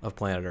of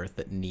Planet Earth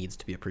that needs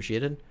to be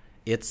appreciated.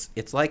 It's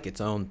like its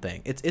own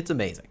thing. It's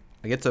amazing.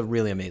 Like, it's a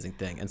really amazing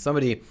thing. And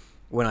somebody,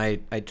 when I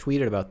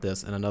tweeted about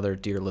this, and another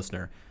dear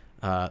listener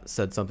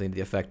said something to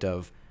the effect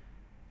of,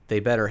 they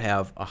better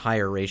have a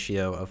higher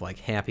ratio of like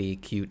happy,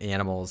 cute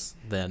animals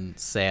than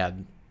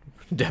sad,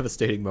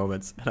 devastating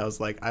moments. And I was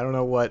like, I don't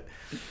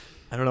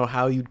know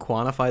how you'd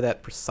quantify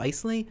that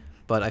precisely,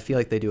 but I feel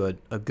like they do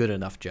a good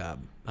enough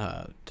job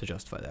to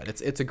justify that.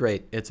 It's a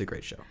great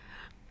show.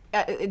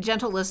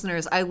 gentle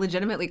listeners, I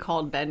legitimately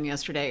called Ben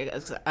yesterday.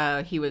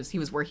 He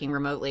was working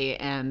remotely,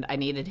 and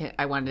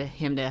I wanted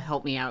him to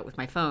help me out with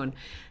my phone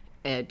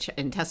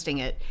and testing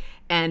it.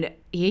 And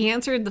he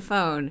answered the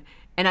phone,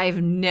 and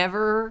I've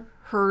never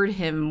heard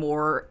him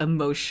more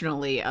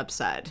emotionally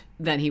upset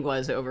than he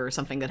was over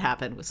something that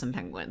happened with some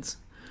penguins.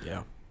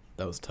 Yeah,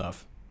 that was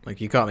tough. Like,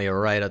 you caught me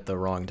right at the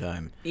wrong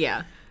time.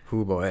 Yeah.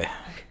 Hoo boy.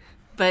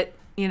 But,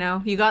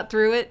 you got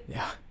through it.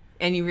 Yeah.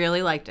 And you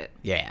really liked it.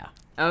 Yeah.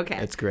 Okay.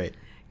 It's great.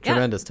 Yeah.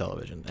 Tremendous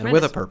television. And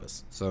with a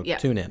purpose. So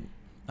tune in.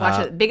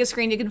 Watch it. Biggest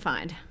screen you can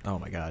find. Oh,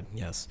 my God.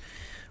 Yes.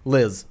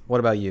 Liz, what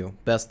about you?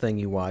 Best thing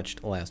you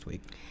watched last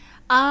week?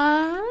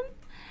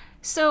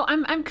 So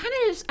I'm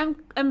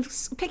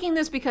picking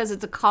this because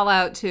it's a call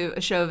out to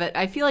a show that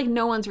I feel like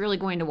no one's really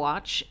going to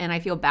watch, and I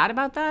feel bad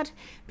about that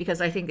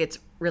because I think it's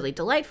really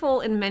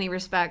delightful in many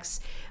respects.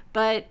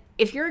 But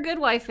if you're a Good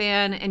Wife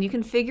fan and you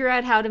can figure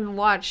out how to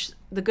watch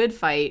The Good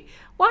Fight,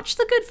 watch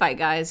The Good Fight,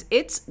 guys.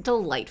 It's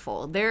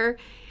delightful.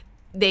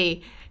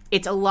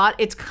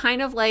 It's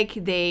kind of like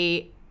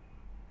they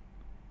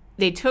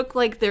took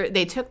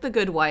The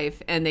Good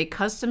Wife and they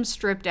custom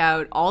stripped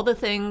out all the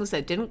things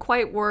that didn't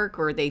quite work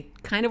or they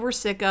kind of were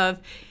sick of,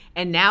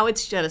 and now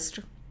it's just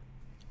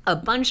a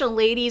bunch of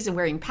ladies and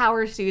wearing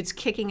power suits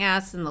kicking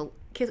ass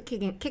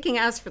kicking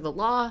ass for the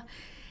law,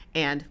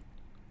 and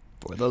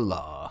for the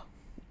law.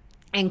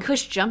 And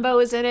Cush Jumbo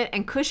is in it,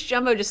 and Cush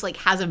Jumbo just like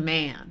has a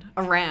man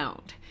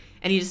around,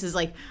 and he just is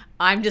like,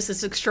 I'm just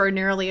this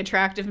extraordinarily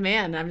attractive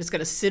man, and I'm just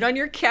gonna sit on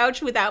your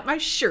couch without my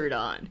shirt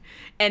on,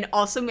 and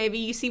also maybe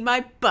you see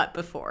my butt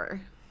before.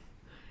 And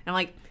I'm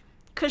like,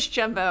 Cush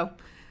Jumbo,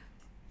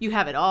 you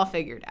have it all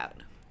figured out.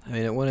 I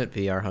mean, it wouldn't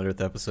be our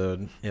 100th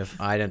episode if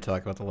I didn't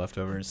talk about The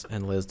Leftovers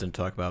and Liz didn't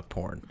talk about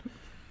porn.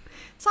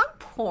 It's not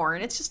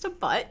porn, it's just a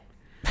butt.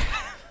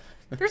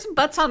 There's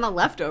butts on The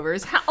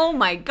Leftovers. Oh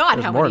my God,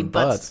 There's how more many than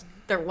butts?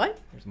 There what?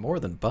 There's more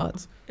than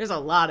butts. There's a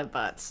lot of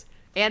butts.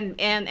 And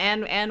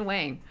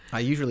Wang. I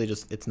usually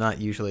it's not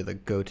usually the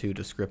go-to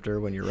descriptor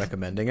when you're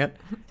recommending it.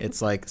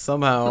 It's like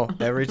somehow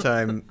every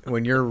time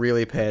when you're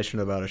really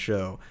passionate about a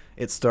show,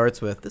 it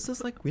starts with, this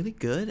is like really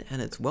good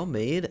and it's well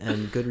made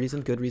and good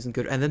reason.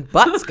 And then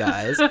butts,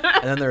 guys.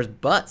 And then there's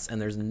butts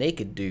and there's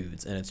naked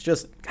dudes and it's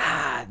just,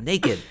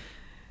 naked.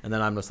 And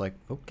then I'm just like,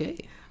 okay.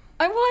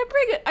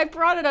 I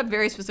brought it up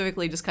very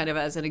specifically just kind of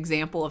as an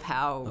example of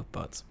how...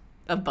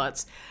 Of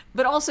butts.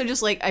 But also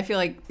just like, I feel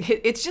like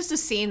it's just a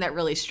scene that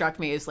really struck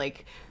me is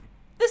like,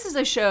 this is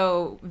a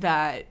show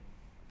that,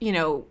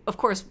 of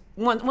course,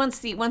 once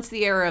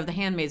the era of The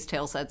Handmaid's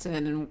Tale sets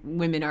in and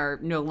women are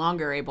no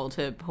longer able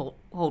to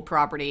hold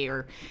property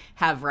or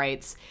have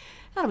rights,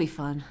 that'll be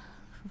fun.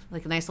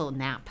 Like a nice little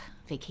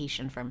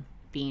vacation from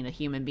being a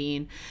human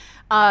being.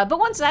 But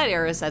once that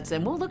era sets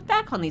in, we'll look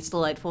back on these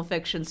delightful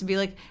fictions and be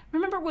like,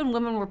 remember when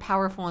women were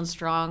powerful and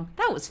strong?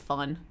 That was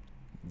fun.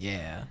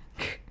 Yeah.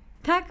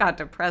 That got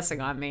depressing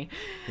on me.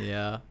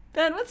 Yeah.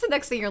 Ben, what's the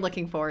next thing you're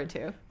looking forward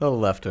to? The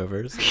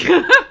Leftovers.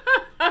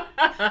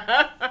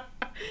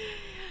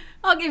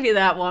 I'll give you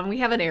that one. We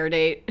have an air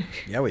date.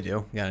 Yeah, we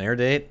do. Got an air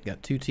date.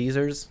 Got 2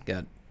 teasers.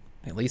 Got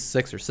at least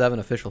 6 or 7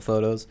 official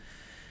photos.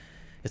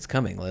 It's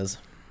coming, Liz.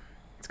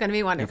 It's going to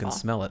be wonderful. You can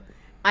smell it.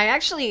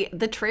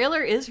 The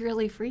trailer is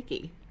really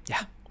freaky.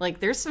 Yeah. Like,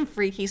 there's some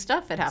freaky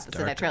stuff that happens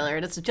in that trailer,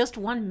 and it's just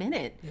 1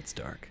 minute. It's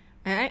dark.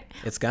 All right.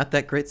 It's got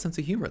that great sense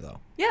of humor, though.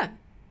 Yeah.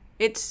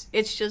 It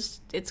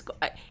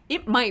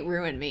might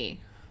ruin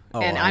me.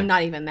 And I'm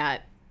not even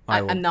that.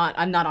 I'm not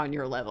on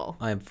your level.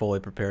 I am fully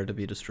prepared to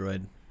be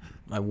destroyed.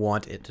 I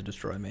want it to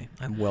destroy me.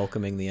 I'm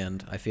welcoming the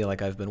end. I feel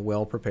like I've been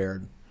well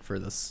prepared for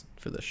this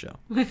show,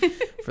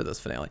 for this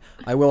finale.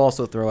 I will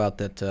also throw out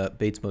that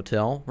Bates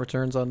Motel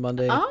returns on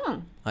Monday.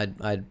 Oh.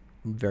 I'm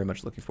very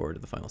much looking forward to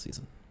the final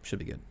season. Should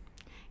be good.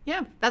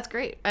 Yeah, that's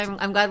great.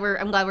 I'm glad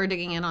we're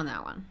digging in on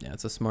that one. Yeah,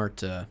 it's a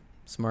smart,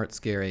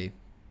 scary,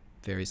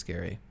 very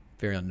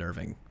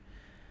unnerving,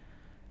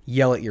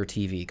 yell at your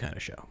TV kind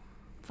of show.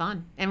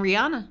 Fun. And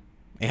Rihanna.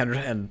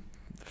 And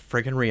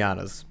friggin'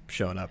 Rihanna's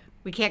showing up.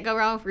 We can't go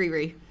wrong with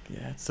Riri.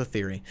 Yeah, it's a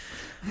theory.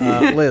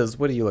 Liz,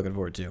 what are you looking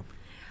forward to?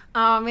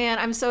 Oh, man,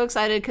 I'm so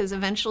excited because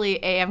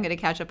eventually, I'm going to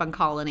catch up on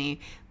Colony.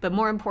 But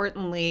more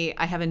importantly,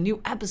 I have a new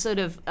episode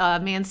of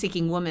Man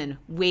Seeking Woman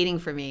waiting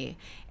for me.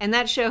 And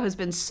that show has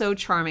been so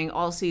charming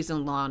all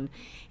season long.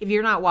 If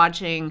you're not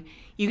watching,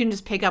 you can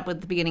just pick up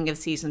at the beginning of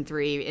season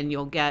 3 and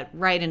you'll get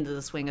right into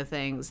the swing of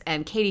things.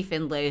 And Katie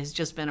Findlay has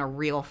just been a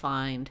real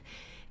find.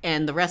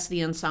 And the rest of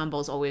the ensemble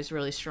is always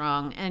really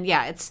strong. And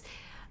yeah,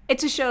 it's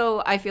a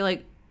show, I feel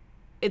like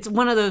it's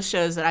one of those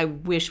shows that I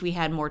wish we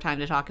had more time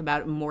to talk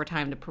about, more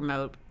time to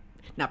promote.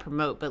 Not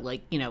promote, but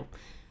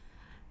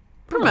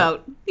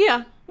promote.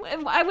 Yeah.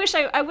 I wish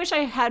I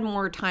had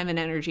more time and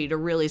energy to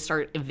really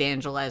start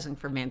evangelizing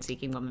for Man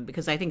Seeking Woman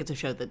because I think it's a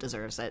show that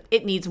deserves it.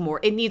 It needs more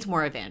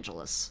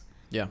evangelists.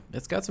 Yeah,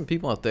 it's got some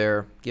people out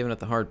there giving it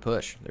the hard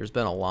push. There's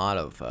been a lot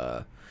of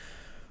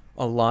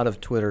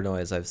Twitter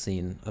noise I've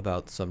seen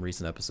about some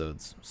recent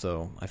episodes.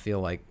 So I feel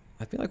like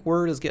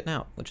word is getting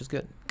out, which is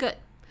good. Good.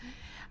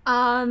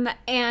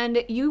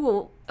 And you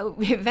will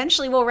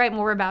eventually we'll write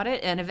more about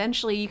it, and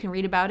eventually you can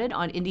read about it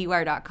on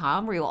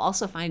IndieWire.com, where you'll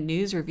also find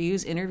news,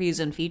 reviews, interviews,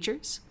 and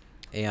features.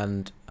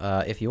 And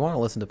if you want to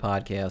listen to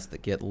podcasts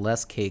that get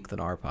less cake than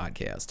our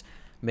podcast,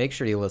 make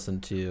sure you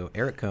listen to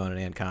Eric Cohn and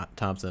Ann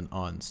Thompson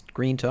on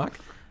Screen Talk.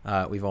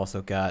 We've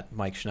also got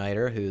Mike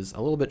Schneider, who's a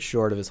little bit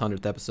short of his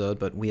 100th episode,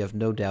 but we have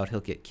no doubt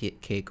he'll get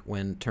cake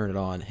when Turn It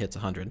On hits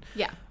 100.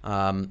 Yeah.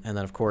 And then,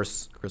 of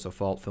course, Chris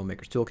O'Falt,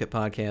 Filmmakers Toolkit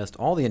podcast,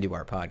 all the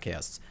IndieWire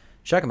podcasts.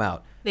 Check them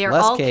out. They are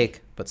less all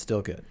cake, but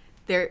still good.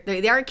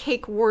 They are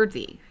cake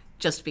worthy,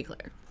 just to be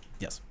clear.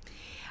 Yes.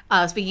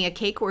 Speaking of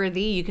cake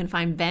worthy, you can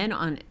find Ben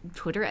on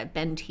Twitter at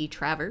Ben T.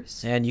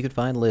 Travers. And you can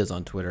find Liz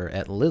on Twitter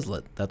at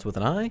Lizlet. That's with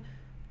an I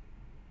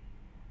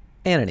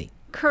and an E.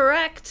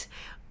 Correct.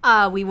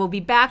 We will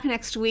be back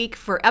next week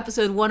for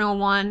episode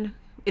 101.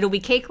 It'll be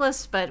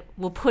cakeless, but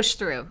we'll push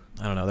through.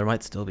 I don't know. There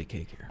might still be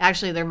cake here.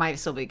 Actually, there might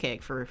still be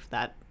cake for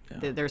that.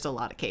 Yeah. There's a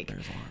lot of cake.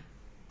 There's a lot.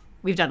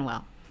 We've done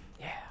well.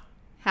 Yeah.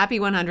 Happy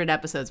 100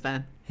 episodes,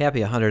 Ben.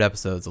 Happy 100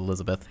 episodes,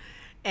 Elizabeth.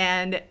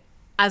 And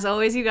as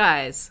always, you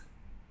guys,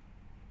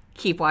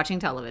 keep watching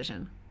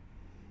television.